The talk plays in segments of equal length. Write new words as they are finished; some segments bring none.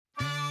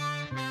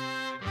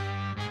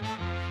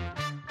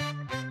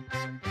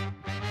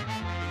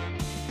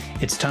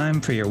It's time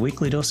for your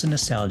weekly dose of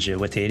nostalgia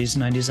with the 80s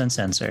and 90s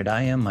Uncensored.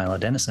 I am Milo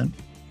Dennison.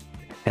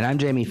 And I'm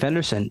Jamie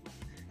Fenderson.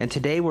 And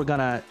today we're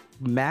going to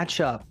match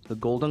up the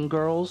Golden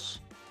Girls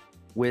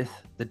with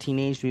the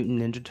Teenage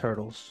Mutant Ninja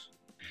Turtles.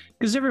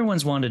 Because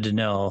everyone's wanted to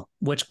know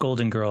which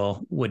Golden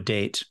Girl would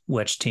date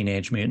which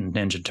Teenage Mutant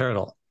Ninja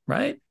Turtle,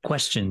 right?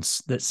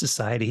 Questions that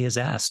society has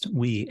asked,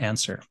 we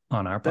answer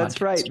on our podcast.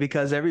 That's right,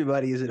 because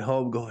everybody is at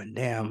home going,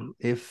 damn,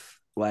 if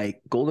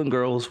like Golden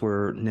Girls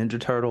were Ninja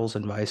Turtles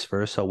and vice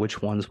versa,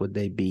 which ones would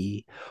they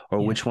be? Or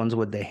which ones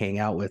would they hang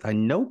out with? I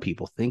know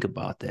people think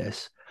about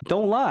this.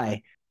 Don't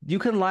lie. You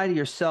can lie to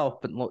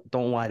yourself, but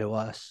don't lie to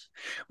us.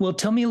 Well,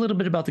 tell me a little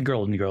bit about the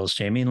Golden Girls,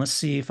 Jamie, and let's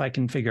see if I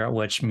can figure out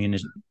which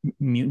mutant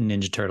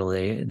Ninja Turtle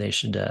they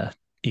should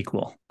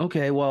equal.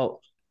 Okay,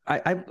 well,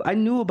 I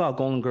knew about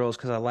Golden Girls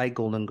because I like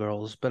Golden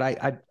Girls, but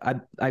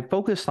I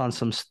focused on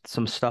some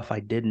stuff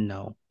I didn't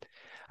know.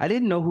 I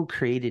didn't know who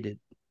created it,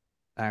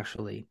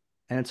 actually.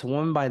 And it's a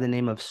woman by the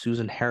name of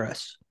Susan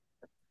Harris.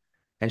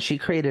 And she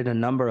created a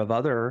number of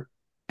other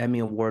Emmy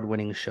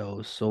Award-winning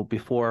shows. So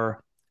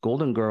before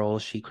Golden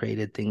Girls, she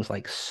created things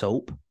like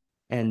Soap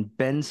and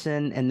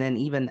Benson. And then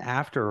even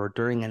after or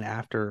during and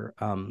after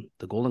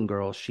the Golden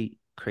Girls, she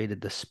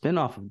created the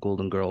spinoff of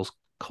Golden Girls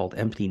called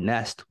Empty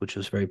Nest, which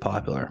was very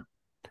popular.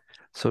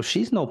 So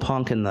she's no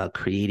punk in the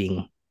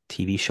creating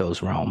TV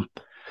shows realm.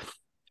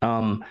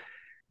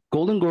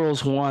 Golden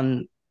Girls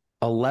won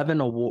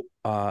 11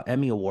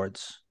 Emmy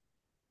Awards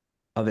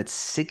of its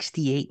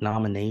 68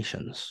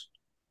 nominations,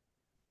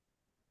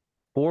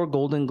 4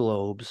 Golden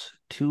Globes,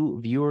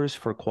 2 Viewers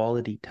for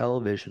Quality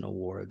Television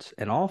Awards,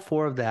 and all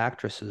 4 of the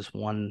actresses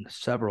won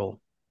several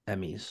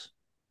Emmys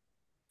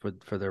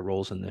for their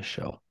roles in this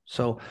show.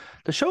 So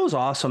the show is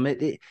awesome.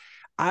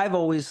 I've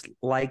always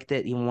liked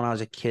it even when I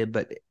was a kid,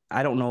 but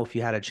I don't know if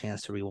you had a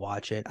chance to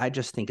rewatch it. I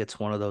just think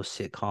it's one of those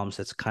sitcoms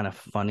that's kind of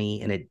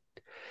funny, and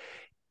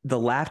the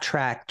laugh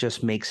track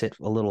just makes it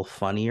a little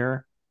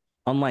funnier.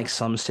 Unlike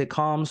some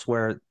sitcoms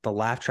where the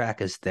laugh track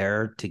is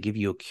there to give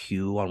you a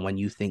cue on when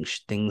you think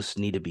things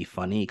need to be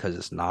funny because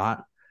it's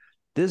not.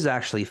 This is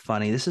actually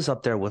funny. This is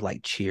up there with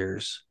like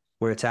Cheers,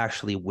 where it's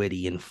actually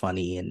witty and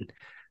funny, and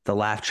the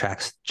laugh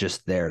track's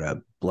just there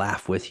to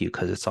laugh with you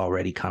because it's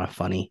already kind of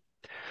funny.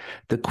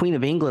 The Queen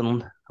of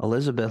England,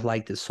 Elizabeth,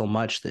 liked it so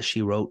much that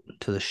she wrote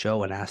to the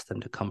show and asked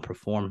them to come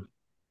perform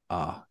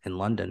in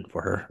London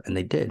for her, and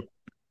they did.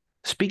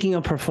 Speaking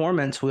of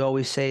performance, we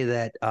always say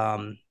that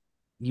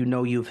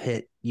you've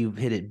hit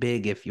it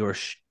big if your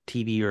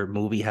TV or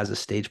movie has a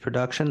stage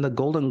production. The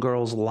Golden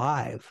Girls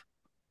Live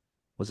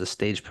was a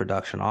stage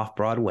production off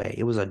Broadway.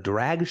 It was a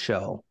drag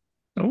show.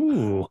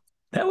 Oh,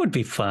 that would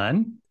be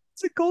fun.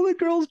 It's a Golden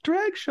Girls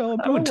drag show.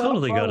 I would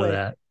totally go to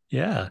that.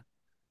 Yeah.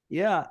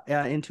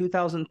 Yeah, in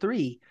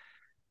 2003.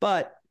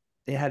 But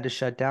they had to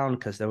shut down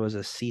because there was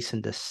a cease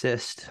and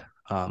desist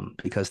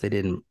because they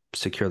didn't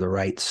secure the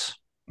rights.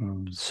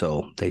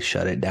 So they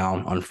shut it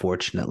down,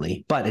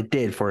 unfortunately. But it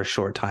did, for a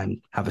short time,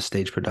 have a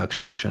stage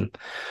production.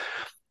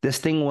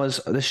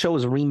 The show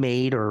was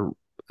remade or,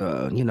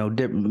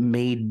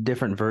 made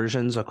different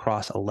versions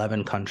across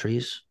 11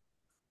 countries.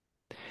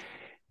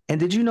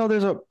 And did you know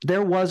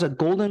there was a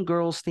Golden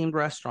Girls themed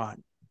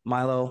restaurant,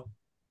 Milo,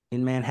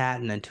 in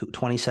Manhattan in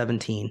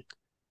 2017?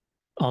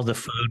 All the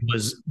food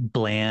was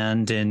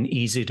bland and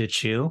easy to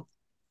chew.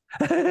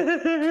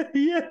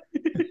 Yeah.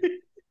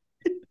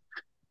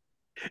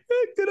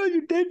 Good on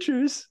your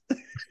dentures.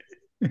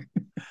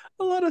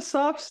 A lot of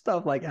soft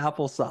stuff like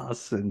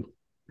applesauce and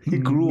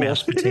gruel,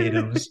 mashed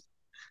potatoes.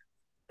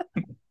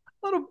 a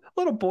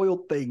lot of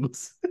boiled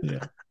things.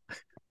 Yeah.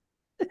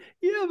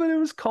 Yeah, but it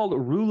was called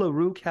Rue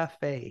LaRue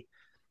Cafe.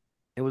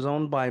 It was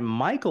owned by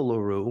Michael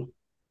LaRue,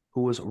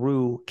 who was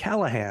Rue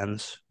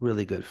Callahan's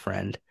really good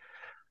friend.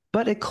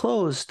 But it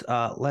closed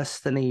less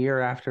than a year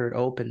after it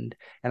opened.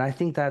 And I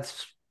think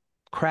that's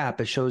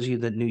crap. It shows you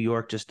that New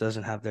York just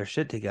doesn't have their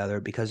shit together,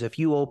 because if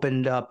you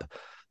opened up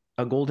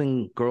a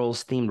Golden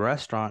Girls themed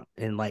restaurant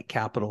in like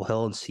Capitol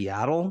Hill in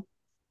Seattle,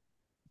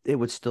 it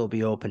would still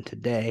be open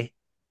today.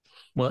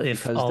 Well,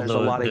 if all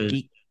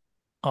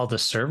the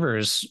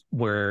servers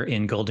were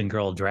in Golden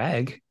Girl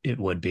drag, it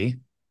would be.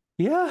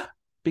 Yeah,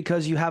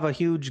 because you have a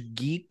huge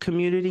geek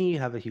community, you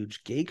have a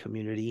huge gay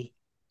community,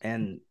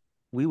 and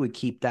we would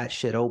keep that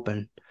shit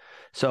open.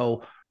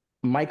 So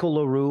Michael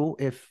LaRue,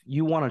 if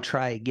you want to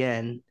try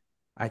again,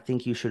 I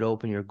think you should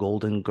open your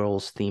Golden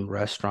Girls themed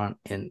restaurant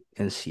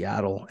in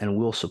Seattle, and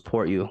we'll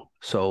support you.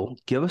 So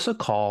give us a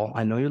call.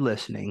 I know you're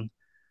listening.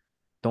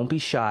 Don't be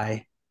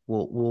shy.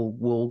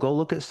 We'll go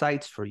look at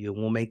sites for you,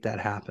 and we'll make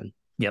that happen.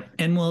 Yep.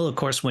 And we'll, of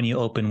course, when you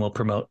open, we'll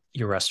promote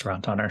your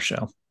restaurant on our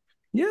show.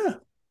 Yeah,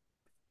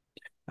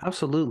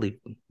 absolutely.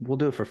 We'll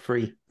do it for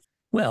free.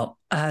 Well,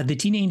 the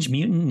Teenage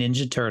Mutant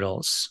Ninja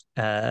Turtles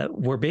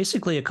were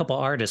basically a couple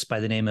artists by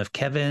the name of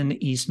Kevin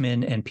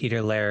Eastman and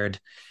Peter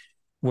Laird.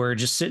 Were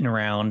just sitting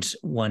around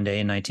one day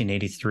in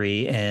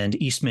 1983,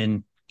 and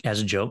Eastman,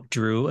 as a joke,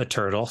 drew a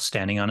turtle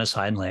standing on his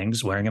hind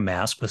legs, wearing a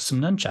mask with some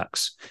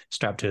nunchucks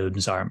strapped to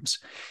his arms,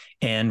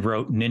 and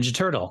wrote Ninja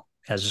Turtle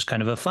as just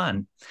kind of a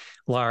fun.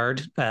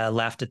 Lard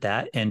laughed at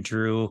that and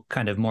drew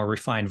kind of more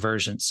refined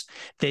versions.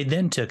 They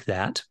then took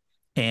that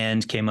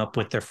and came up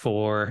with their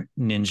 4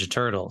 Ninja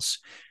Turtles.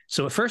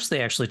 So at first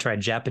they actually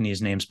tried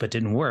Japanese names, but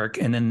didn't work.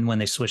 And then when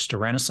they switched to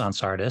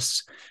Renaissance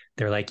artists,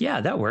 they're like,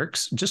 yeah, that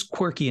works. Just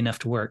quirky enough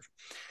to work.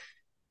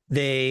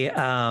 They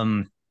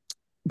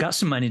got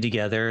some money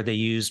together.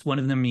 One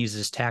of them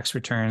uses tax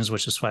returns,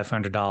 which is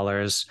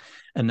 $500.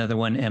 Another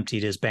one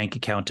emptied his bank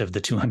account of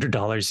the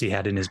 $200 he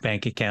had in his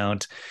bank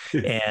account.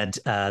 And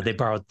they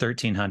borrowed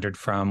 $1,300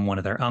 from one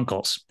of their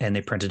uncles. And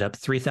they printed up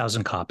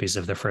 3,000 copies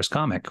of their first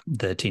comic,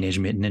 the Teenage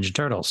Mutant Ninja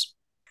Turtles.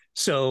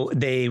 So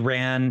they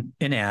ran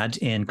an ad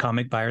in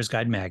Comic Buyer's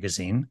Guide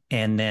magazine,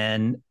 and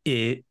then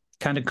it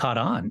kind of caught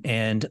on.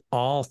 And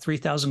all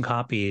 3,000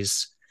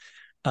 copies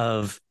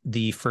of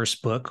the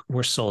first book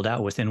were sold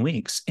out within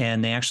weeks.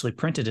 And they actually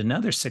printed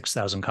another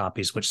 6,000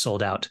 copies, which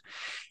sold out.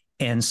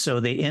 And so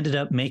they ended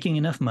up making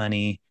enough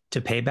money to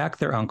pay back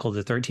their uncle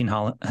the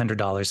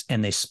 $1,300,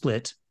 and they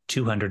split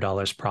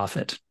 $200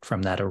 profit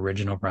from that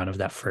original run of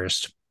that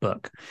first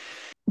book.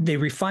 They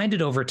refined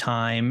it over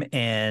time,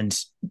 and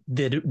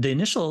the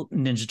initial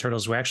Ninja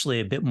Turtles were actually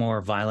a bit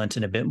more violent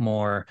and a bit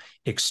more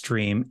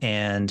extreme.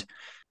 And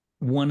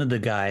one of the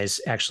guys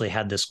actually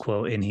had this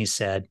quote, and he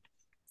said,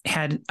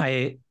 had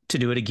I to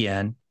do it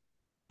again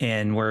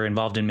and were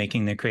involved in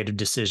making the creative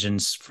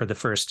decisions for the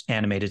first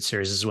animated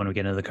series, is when we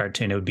get into the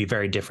cartoon, it would be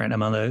very different.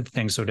 Among other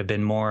things would have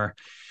been more,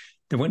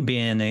 there wouldn't be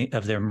any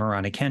of their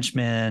moronic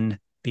henchmen.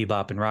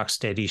 Bebop and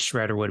Rocksteady.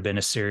 Shredder would have been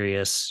a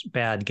serious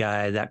bad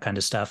guy, that kind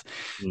of stuff.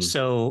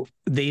 So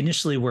they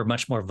initially were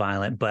much more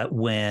violent, but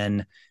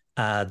when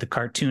the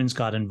cartoons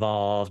got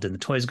involved and the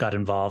toys got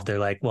involved, they're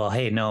like, well,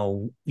 hey,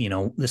 no,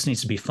 this needs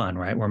to be fun,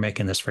 right? We're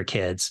making this for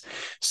kids.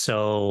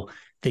 So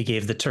they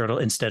gave the turtle,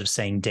 instead of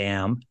saying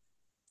damn,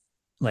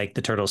 like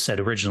the turtles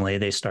said originally,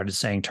 they started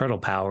saying turtle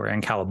power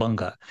and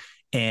cowabunga.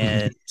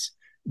 And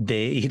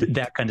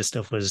that kind of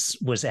stuff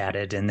was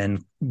added. And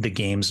then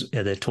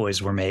the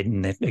toys were made.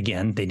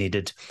 And they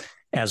needed,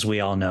 as we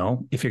all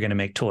know, if you're going to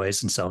make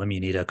toys and sell them, you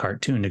need a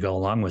cartoon to go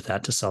along with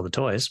that to sell the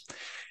toys.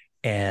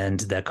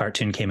 And that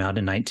cartoon came out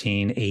in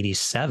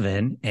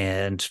 1987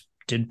 and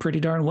did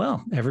pretty darn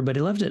well. Everybody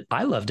loved it.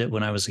 I loved it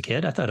when I was a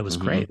kid. I thought it was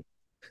great.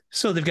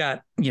 So they've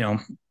got,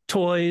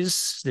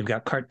 toys, they've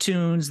got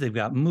cartoons, they've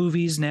got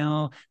movies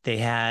now. They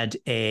had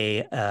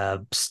a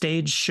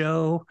stage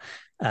show,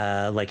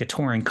 like a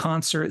touring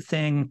concert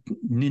thing.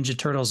 Ninja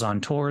Turtles on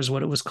Tour is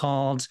what it was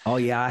called. Oh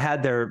yeah, I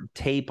had their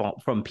tape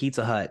from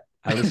Pizza Hut.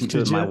 I listened to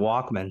it in my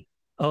Walkman.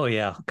 Oh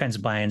yeah, all kinds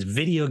of buy-ins.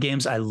 Video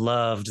games, I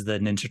loved the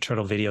Ninja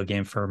Turtle video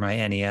game for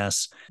my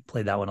NES.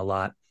 Played that one a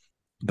lot.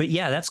 But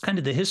yeah, that's kind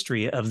of the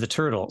history of the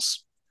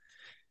Turtles.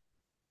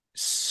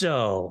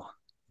 So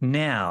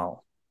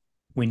now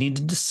we need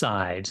to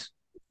decide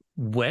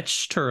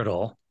which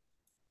turtle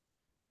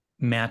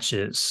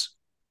matches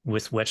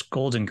with which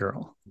Golden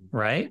Girl,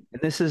 right?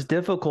 And this is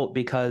difficult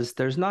because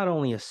there's not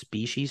only a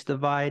species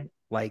divide,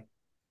 like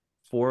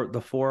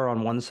the 4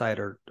 on one side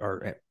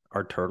are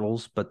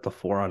turtles, but the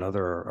 4 on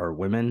other are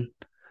women.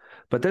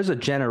 But there's a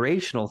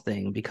generational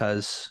thing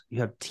because you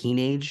have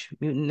Teenage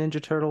Mutant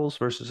Ninja Turtles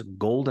versus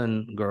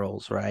Golden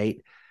Girls,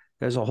 right?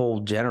 There's a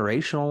whole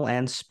generational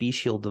and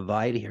special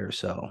divide here,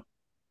 so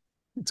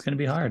it's going to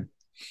be hard.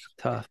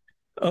 Tough.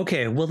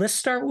 Okay, well, let's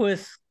start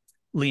with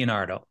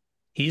Leonardo.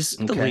 He's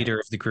the leader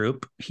of the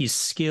group. He's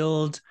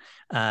skilled.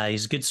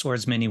 He's a good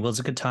swordsman. He wields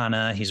a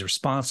katana. He's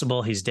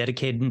responsible. He's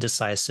dedicated and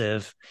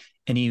decisive,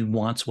 and he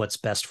wants what's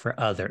best for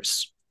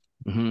others.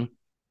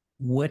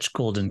 Which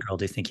Golden Girl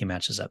do you think he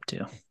matches up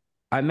to?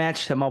 I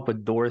matched him up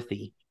with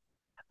Dorothy.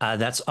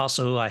 That's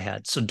also who I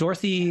had. So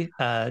Dorothy,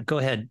 go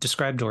ahead,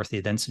 describe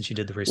Dorothy then, since you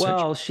did the research.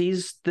 Well,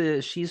 she's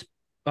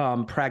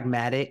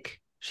pragmatic.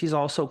 She's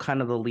also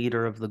kind of the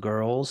leader of the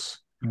girls.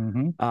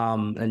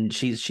 And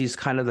she's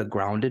kind of the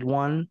grounded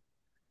one.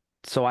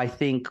 So I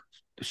think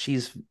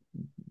she's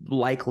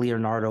like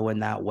Leonardo in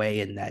that way,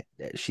 in that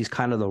she's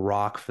kind of the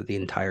rock for the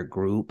entire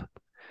group.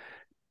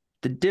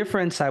 The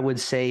difference, I would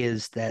say,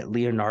 is that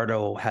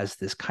Leonardo has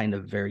this kind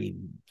of very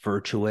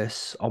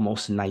virtuous,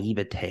 almost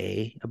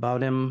naivete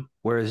about him,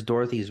 whereas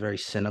Dorothy is very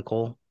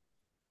cynical.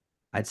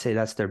 I'd say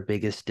that's their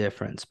biggest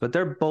difference. But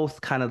they're both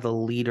kind of the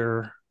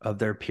leader of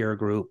their peer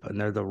group, and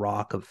they're the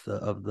rock of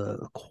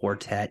the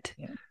quartet.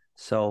 Yeah.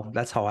 So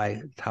that's how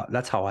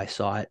I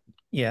saw it.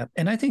 Yeah,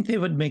 and I think they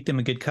would make them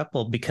a good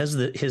couple because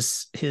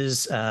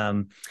his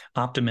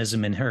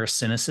optimism and her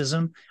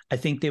cynicism. I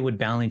think they would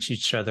balance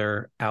each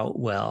other out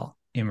well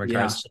in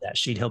regards to that.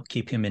 She'd help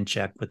keep him in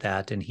check with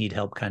that, and he'd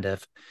help kind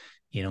of,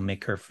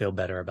 make her feel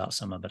better about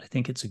some of it. I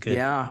think it's a good.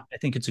 I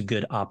think it's a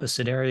good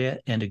opposite area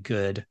and a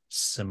good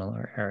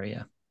similar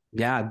area.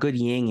 Yeah, good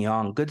yin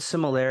yang, good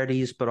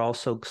similarities, but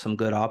also some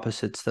good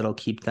opposites that'll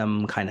keep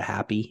them kind of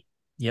happy.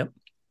 Yep.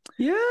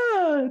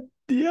 Yeah,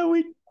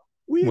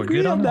 we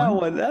agree on that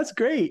one. That's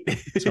great.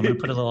 So I'm gonna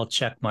put a little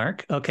check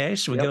mark. Okay,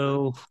 should we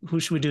go? Who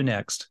should we do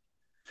next?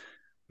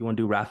 You want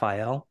to do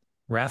Raphael?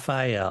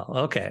 Raphael.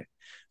 Okay,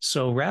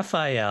 so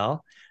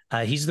Raphael,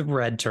 He's the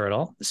red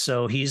turtle.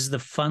 So he's the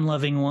fun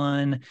loving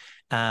one.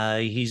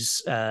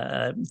 He's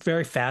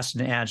very fast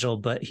and agile,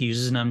 but he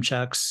uses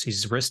nunchucks.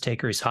 He's a risk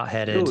taker. He's hot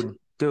headed.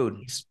 Dude,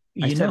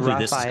 I You know said who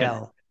this is going to.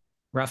 Raphael.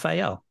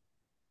 Raphael.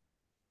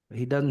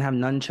 He doesn't have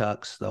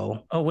nunchucks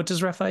though. Oh, what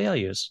does Raphael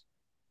use?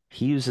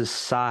 He uses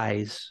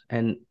size,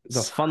 and the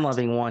Size.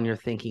 fun-loving one you're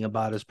thinking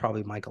about is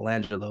probably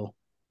Michelangelo.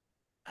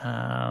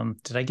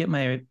 Did I get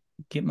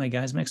my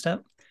guys mixed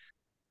up?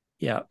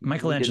 Yeah, You need to know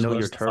Michelangelo your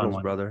is the fun turtles,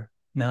 one. brother.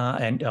 No,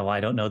 and I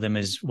don't know them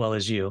as well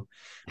as you.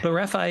 But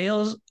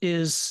Raphael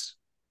is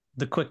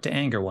the quick to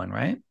anger one,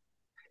 right?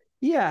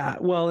 Yeah,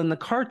 well, in the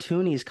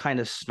cartoon, he's kind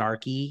of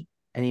snarky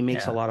and he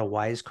makes a Yeah, lot of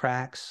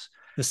wisecracks.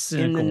 the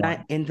In the cynical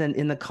one.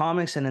 in the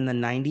comics and in the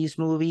 '90s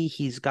movie,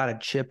 he's got a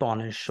chip on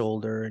his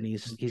shoulder and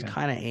he's Okay.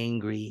 kind of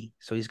angry.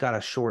 So he's got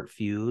a short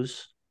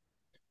fuse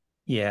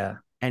Yeah,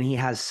 and he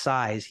has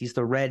size. He's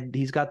the red.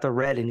 He's got the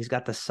red and he's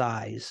got the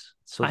size.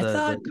 So I the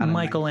thought kind of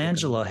nice looking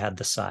Michelangelo one. had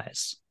the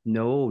size.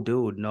 No,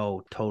 dude,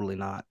 no, totally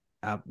not.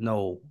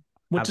 No,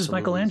 What does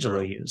absolutely Michelangelo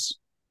zero. use?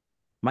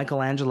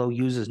 Michelangelo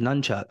uses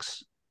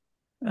nunchucks.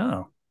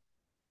 Oh,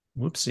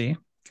 whoopsie.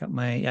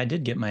 I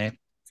did get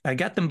I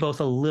got them both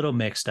a little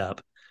mixed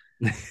up.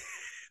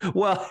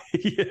 Well,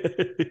 yeah.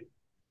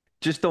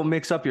 Just don't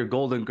mix up your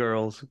Golden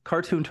Girls.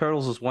 Cartoon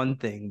Turtles is one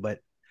thing, but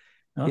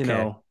you Okay.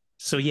 know,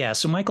 So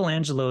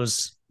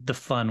Michelangelo's the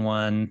fun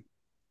one,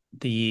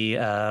 the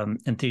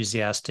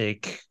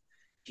enthusiastic.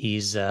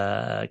 He's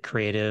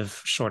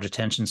creative, short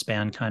attention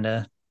span kind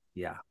of.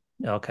 yeah.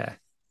 Okay.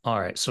 All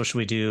right. So should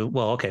we do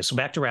well, okay, so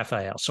back to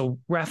Raphael. So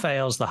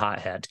Raphael's the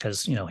hothead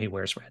because he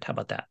wears red. How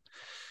about that?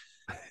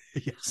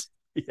 Yes.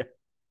 Yeah.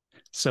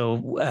 So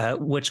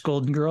which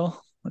golden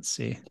girl? Let's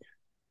see. Do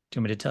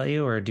you want me to tell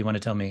you or do you want to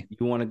tell me?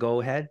 You want to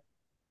go ahead?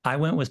 I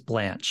went with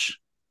Blanche.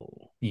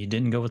 Oh, You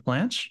didn't go with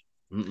Blanche?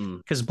 mm-mm.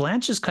 Because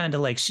Blanche is kind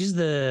of like she's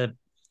the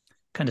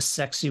kind of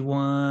sexy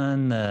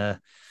one.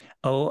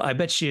 Oh, I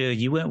bet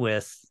you went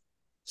with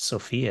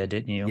Sophia,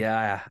 didn't you?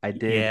 Yeah, I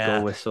did go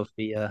Yeah, with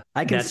Sophia.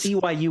 I can that's see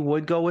why you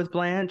would go with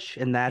Blanche,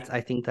 and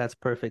I think that's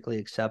perfectly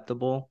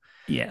acceptable.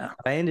 yeah.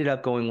 I ended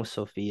up going with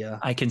Sophia.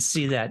 I can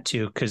see that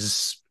too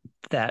because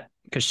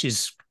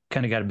she's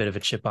kind of got a bit of a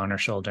chip on her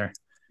shoulder.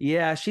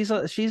 Yeah, she's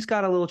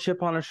got a little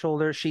chip on her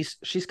shoulder. She's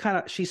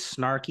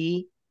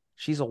snarky.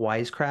 She's a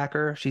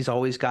wisecracker. She's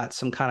always got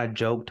some kind of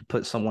joke to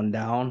put someone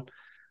down.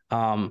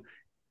 Um,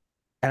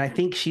 and I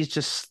think she's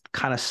just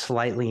kind of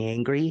slightly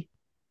angry.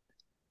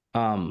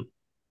 Um,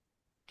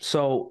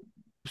 so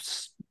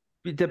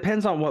it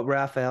depends on what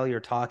Raphael you're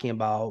talking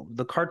about.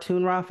 The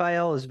cartoon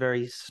Raphael is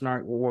very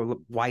snark or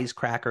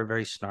wisecracker,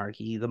 very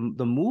snarky.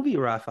 The movie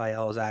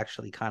Raphael is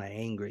actually kind of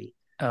angry.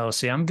 Oh,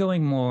 see, I'm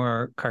going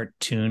more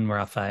cartoon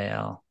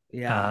Raphael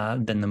Yeah.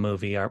 than the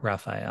movie Art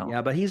Raphael.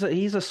 Yeah, but he's a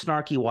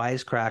snarky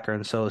wisecracker,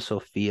 and so is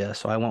Sophia.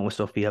 So I went with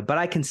Sophia, but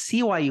I can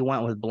see why you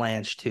went with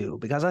Blanche too,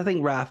 because I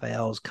think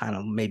Raphael's kind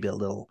of maybe a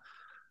little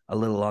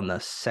on the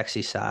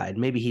sexy side.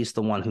 Maybe he's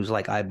the one who's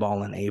like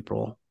eyeballing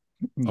April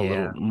a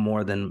little Yeah.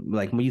 more than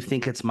like when you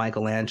think it's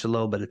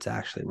Michelangelo, but it's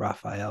actually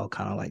Raphael,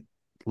 kind of like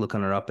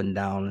looking her up and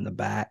down in the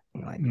back.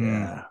 I'm like, Mm,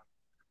 yeah,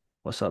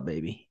 what's up,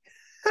 baby?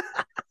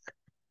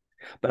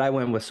 But I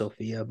went with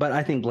Sophia, but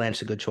I think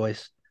Blanche's a good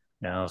choice.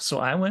 no. So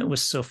I went with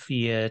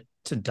Sophia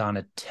to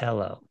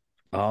Donatello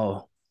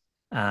Oh,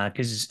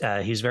 because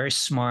he's very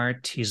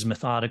smart. He's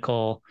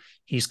methodical.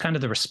 He's kind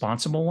of the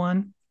responsible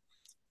one.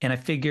 And I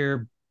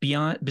figure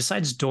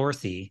besides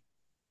Dorothy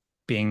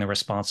being the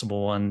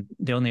responsible one,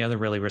 the only other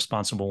really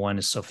responsible one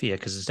is Sophia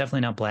because it's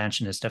definitely not Blanche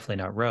and it's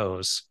definitely not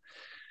Rose.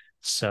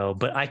 So,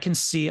 but I can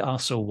see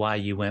also why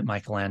you went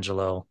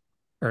Michelangelo,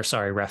 or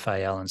sorry,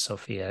 Raphael and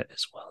Sophia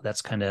as well.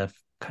 That's kind of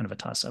a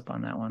toss up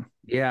on that one.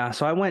 yeah.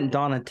 So I went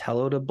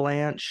Donatello to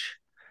Blanche.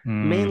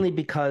 Mm, Mainly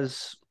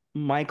because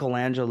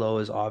Michelangelo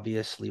is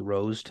obviously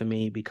Rose to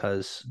me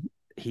because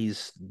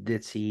he's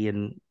ditzy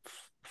and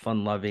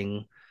fun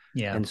loving,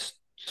 yeah, and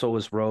so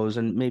is Rose,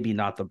 and maybe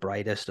not the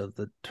brightest of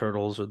the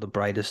turtles or the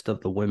brightest of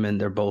the women.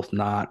 They're both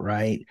not,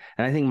 right?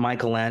 And I think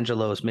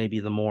Michelangelo is maybe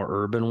the more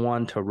urban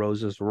one to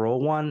Rose's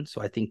rural one. So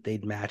I think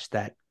they'd match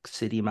that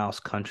city mouse,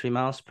 country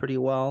mouse pretty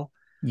well.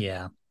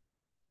 yeah,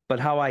 But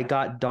how I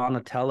got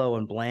Donatello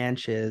and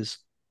Blanche is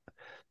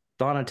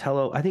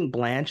Donatello, I think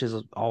Blanche is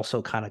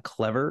also kind of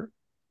clever.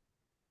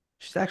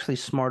 She's actually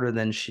smarter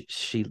than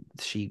she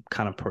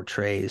kind of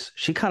portrays.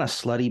 She kind of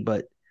slutty,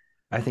 but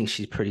I think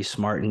she's pretty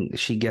smart and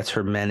she gets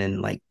her men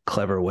in like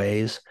clever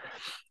ways.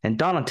 And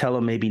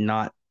Donatello maybe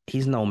not.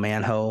 He's no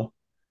manho,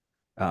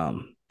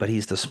 but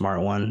he's the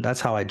smart one. That's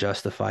how I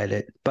justified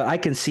it. But I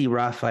can see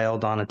Raphael,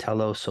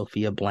 Donatello,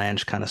 Sophia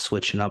Blanche kind of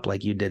switching up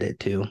like you did it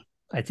too.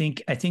 I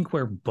think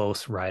we're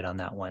both right on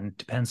that one.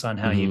 Depends on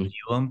how you Hmm. view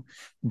them.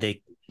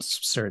 They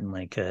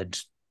certainly could.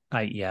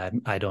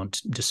 I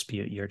don't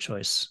dispute your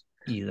choice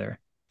either.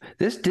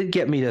 This did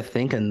get me to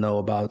thinking though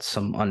about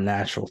some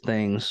unnatural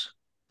things,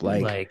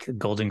 like Like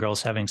Golden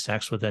Girls having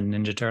sex with a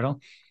Ninja Turtle.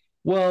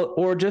 well,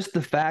 or just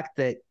the fact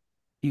that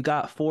you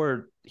got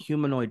four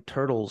humanoid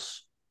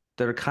turtles.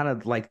 they're kind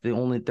of like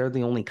they're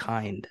the only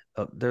kind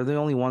of, they're the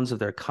only ones of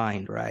their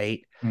kind,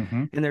 right?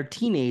 Mm-hmm. And they're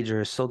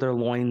teenagers, so their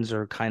loins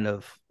are kind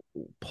of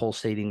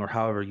pulsating, or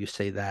however you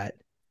say that.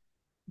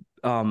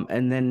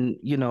 And then,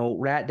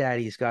 Rat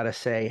Daddy's got to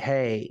say,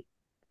 hey,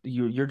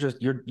 you're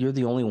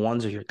the only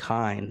ones of your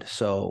kind.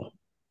 So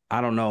I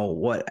don't know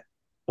what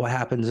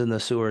happens in the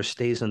sewer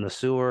stays in the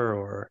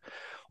sewer,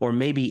 or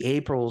maybe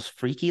April's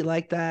freaky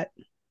like that,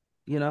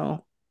 you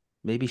know?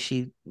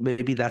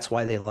 Maybe that's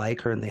why they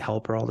like her and they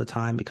help her all the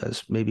time,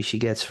 because maybe she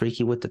gets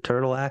freaky with the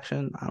turtle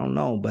action. I don't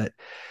know, but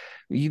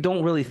you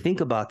don't really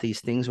think about these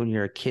things when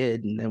you're a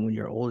kid, and then when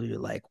you're older, you're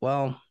like,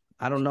 well,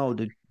 I don't know.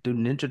 Do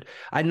ninja?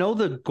 I know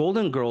the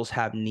Golden Girls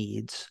have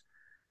needs,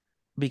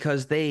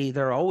 because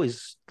they're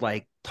always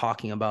like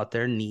talking about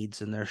their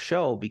needs in their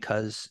show,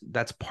 because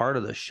that's part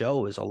of the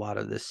show, is a lot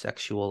of this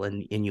sexual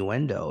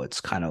innuendo. It's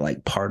kind of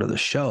like part of the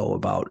show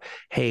about,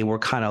 hey, we're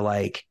kind of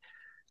like,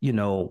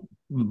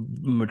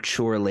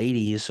 mature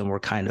ladies, and we're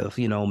kind of,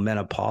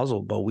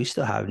 menopausal, but we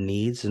still have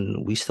needs,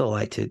 and we still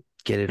like to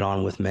get it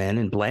on with men.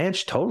 And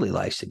Blanche totally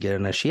likes to get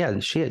in there.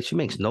 She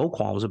makes no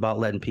qualms about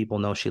letting people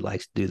know she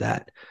likes to do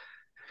that.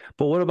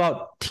 But what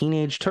about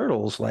teenage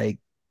turtles? Like,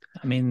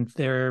 I mean,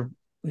 they're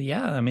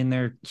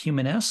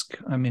human-esque.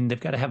 I mean, they've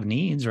got to have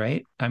needs,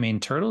 right? I mean,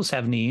 turtles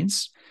have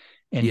needs,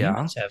 and yeah,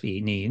 humans have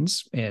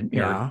needs and or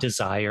yeah.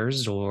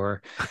 desires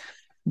or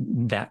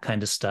that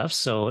kind of stuff.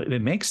 So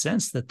it makes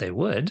sense that they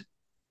would,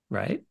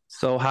 right?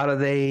 So how do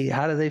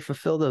they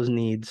fulfill those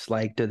needs?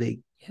 Like, do they?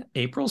 Yeah,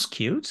 April's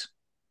cute,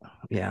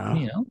 Yeah.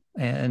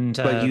 and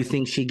But do you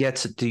think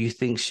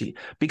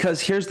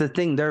because here's the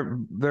thing, they're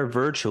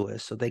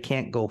virtuous, so they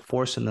can't go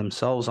forcing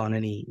themselves on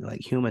any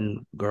like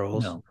human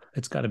girls. no,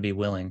 it's got to be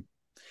willing.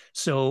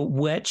 So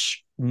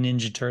which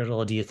Ninja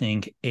Turtle do you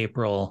think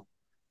April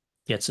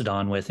gets it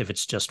on with if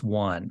it's just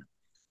one?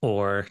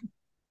 Or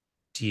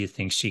do you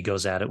think she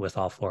goes at it with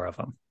all four of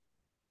them?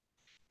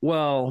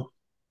 Well,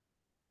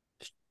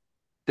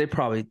 they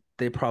probably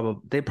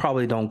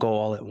don't go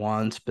all at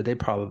once, but they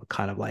probably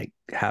kind of like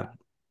have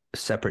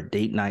separate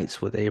date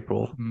nights with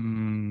April.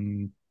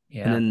 And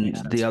Yeah, then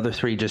makes the sense. other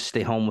three just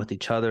stay home with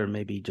each other,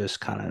 maybe just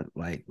kind of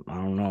like, I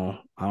don't know.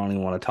 I don't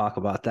even want to talk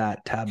about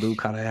that taboo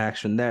kind of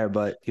action there,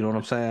 but you know what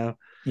I'm saying?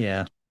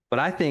 Yeah. But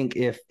I think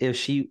if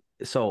she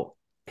so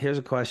here's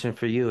a question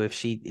for you. If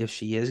she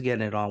is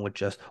getting it on with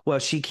just, well,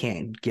 she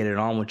can't get it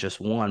on with just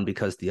one,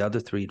 because the other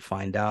three'd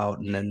find out,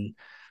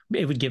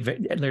 It would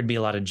there'd be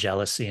a lot of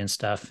jealousy and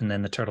stuff, and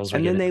then the turtles would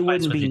and get then into they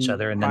fights wouldn't with each be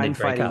other, and then crime they'd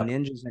break fighting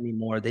up. ninjas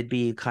anymore. They'd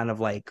be kind of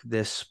like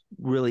this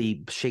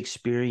really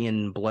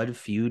Shakespearean blood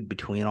feud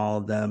between all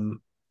of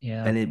them.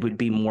 Yeah. And it would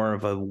be more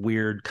of a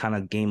weird kind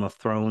of Game of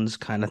Thrones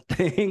kind of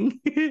thing.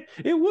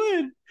 It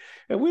would.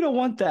 And we don't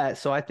want that.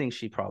 So I think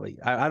she probably,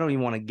 I don't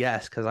even want to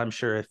guess, because I'm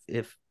sure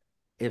if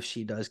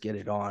she does get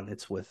it on,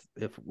 it's with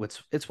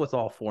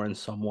all four in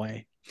some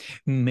way.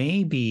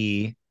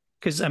 Maybe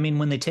because I mean,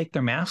 when they take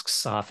their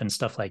masks off and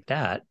stuff like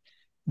that,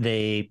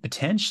 they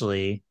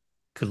potentially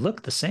could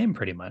look the same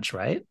pretty much,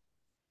 right?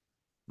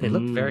 They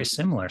look very Mm.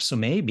 similar. So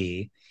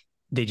maybe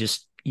they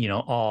just,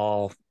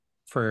 all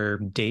for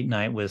date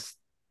night with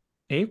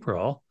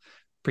April,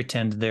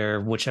 pretend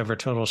they're whichever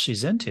turtle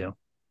she's into.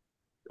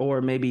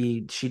 Or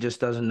maybe she just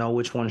doesn't know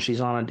which one she's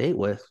on a date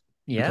with,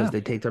 because Yeah.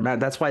 they take their mask.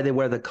 That's why they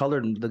wear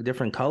the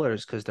different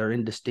colors, because they're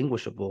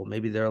indistinguishable.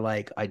 Maybe they're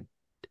like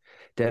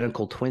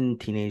identical twin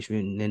Teenage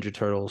Mutant Ninja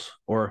Turtles,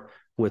 or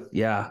with,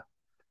 yeah.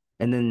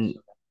 And then,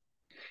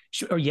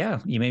 Or yeah,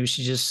 maybe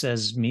she just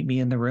says, "Meet me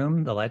in the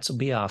room. The lights will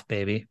be off,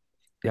 baby."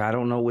 yeah, I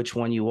don't know which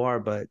one you are,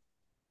 but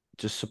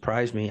just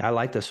surprise me. I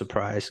like the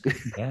surprise,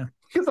 Yeah.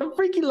 because I'm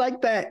freaky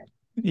like that.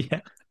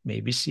 Yeah.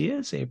 Maybe she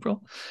is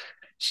April.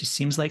 She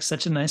seems like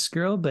such a nice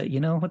girl, but you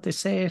know what they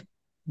say?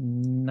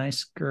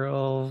 Nice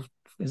girl.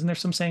 Isn't there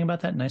some saying about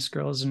that? Nice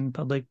girls in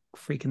public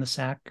freak in the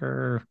sack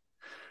or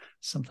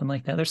something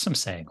like that. There's some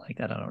saying like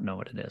that. I don't know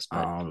what it is, I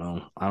but don't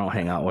know. I don't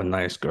hang out with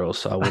nice girls,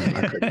 so I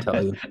couldn't tell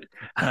I you.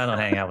 don't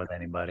hang out with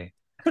anybody.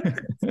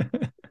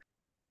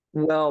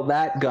 Well,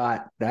 that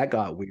got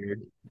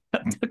weird.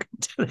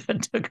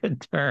 That took a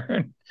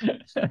turn.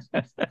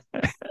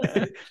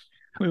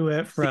 We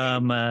went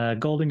from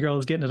Golden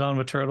Girls getting it on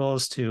with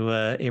turtles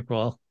to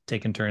April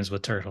taking turns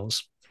with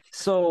turtles.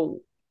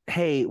 So,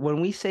 hey, when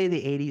we say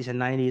the 80s and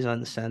 90s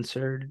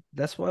uncensored,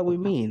 that's what we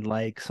mean.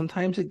 Like,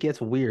 sometimes it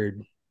gets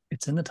weird.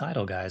 It's in the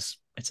title, guys.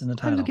 It's in the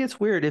Sometimes it title. gets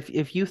weird.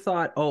 If you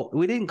thought, oh,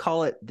 we didn't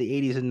call it the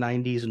 80s and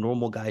 90s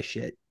normal guy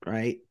shit,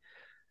 right?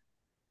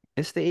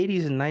 It's the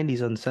 80s and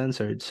 90s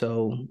uncensored.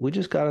 So we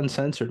just got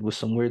uncensored with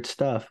some weird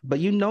stuff. But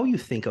you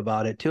think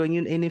about it too.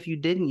 And if you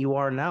didn't, you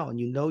are now, and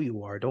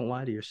you are. Don't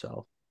lie to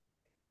yourself.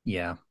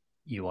 Yeah,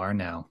 you are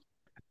now.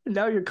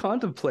 Now you're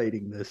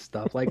contemplating this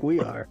stuff like we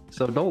are.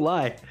 So don't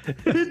lie.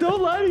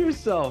 Don't lie to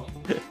yourself.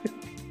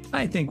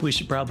 I think we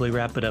should probably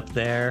wrap it up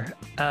there.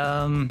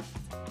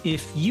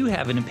 If you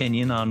have an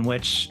opinion on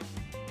which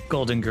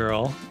Golden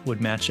Girl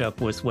would match up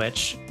with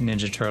which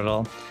Ninja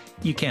Turtle,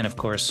 you can, of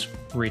course,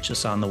 reach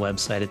us on the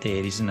website at the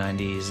 80s and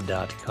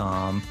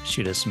 90s.com.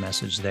 Shoot us a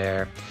message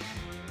there.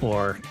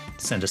 or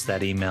send us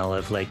that email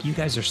of like, you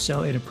guys are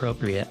so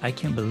inappropriate. I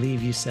can't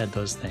believe you said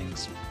those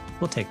things.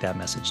 We'll take that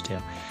message too.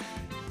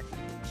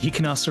 You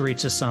can also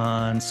reach us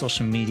on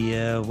social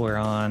media. We're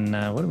on,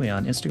 what are we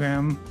on?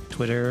 Instagram,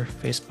 Twitter,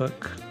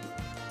 Facebook.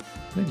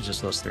 I think it's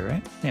just those three,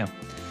 right? Yeah.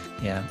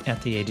 Yeah.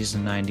 At the 80s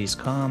and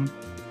 90s.com.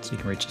 So you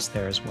can reach us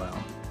there as well.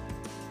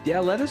 Yeah,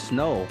 let us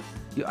know.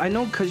 I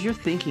know because you're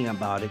thinking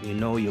about it, you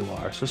know you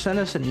are. So send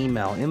us an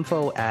email,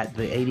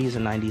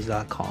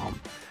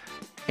 info@the80sand90s.com.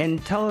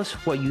 And tell us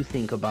what you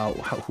think about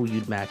who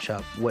you'd match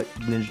up, what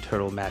Ninja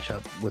Turtle match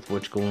up with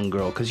which Golden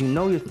Girl, because you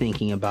know you're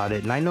thinking about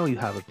it, and I know you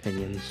have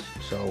opinions.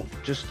 So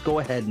just go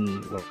ahead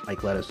and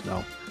like let us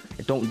know.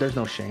 There's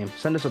no shame.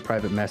 Send us a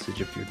private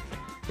message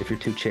if you're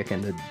too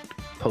chicken to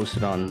post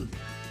it on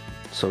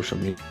social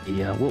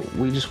media.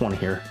 We just want to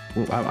hear.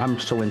 I'm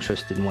so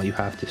interested in what you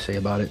have to say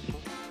about it.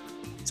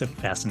 It's a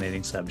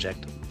fascinating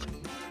subject.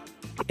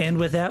 And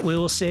with that, we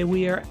will say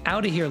we are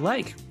out of here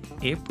like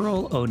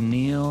April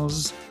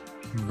O'Neil's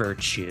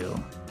Virtue.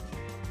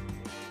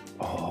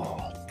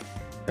 Oh,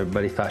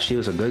 everybody thought she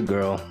was a good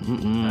girl.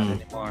 Not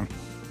anymore.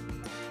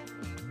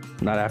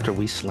 Not after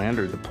we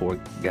slandered the poor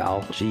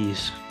gal.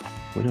 Jeez,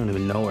 we don't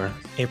even know her.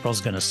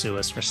 April's gonna sue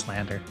us for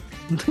slander.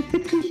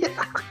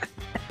 Yeah.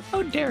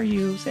 How dare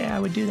you say I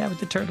would do that with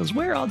the turtles?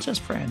 We're all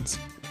just friends.